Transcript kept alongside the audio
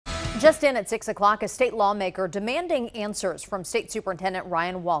Just in at 6 o'clock, a state lawmaker demanding answers from State Superintendent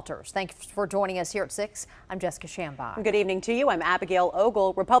Ryan Walters. Thanks for joining us here at 6. I'm Jessica Shambach. Good evening to you. I'm Abigail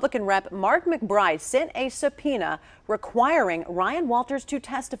Ogle. Republican Rep. Mark McBride sent a subpoena requiring Ryan Walters to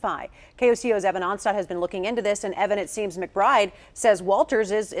testify. KOCO's Evan Onstad has been looking into this, and Evan, it seems McBride says Walters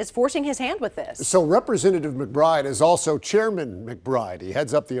is forcing his hand with this. So Representative McBride is also Chairman McBride. He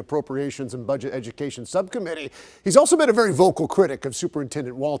heads up the Appropriations and Budget Education Subcommittee. He's also been a very vocal critic of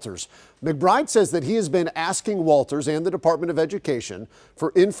Superintendent Walters. McBride says that he has been asking Walters and the Department of Education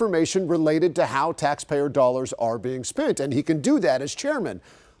for information related to how taxpayer dollars are being spent, and he can do that as chairman.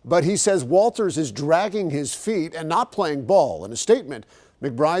 But he says Walters is dragging his feet and not playing ball. In a statement,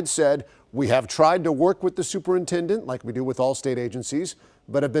 McBride said, "We have tried to work with the superintendent like we do with all state agencies,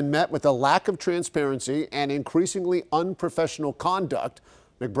 but have been met with a lack of transparency and increasingly unprofessional conduct."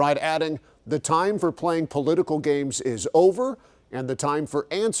 McBride adding, "The time for playing political games is over, and the time for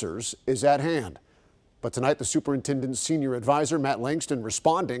answers is at hand." But tonight, the superintendent's senior advisor, Matt Langston,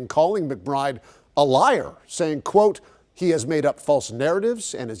 responding, calling McBride a liar, saying, quote, "He has made up false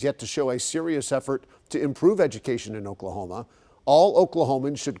narratives and has yet to show a serious effort to improve education in Oklahoma. All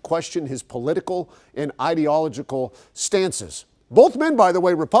Oklahomans should question his political and ideological stances." Both men, by the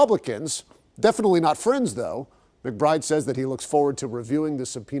way, Republicans, definitely not friends, though. McBride says that he looks forward to reviewing the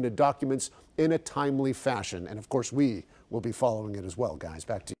subpoenaed documents in a timely fashion. And of course, we will be following it as well, guys.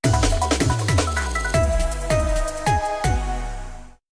 Back to you.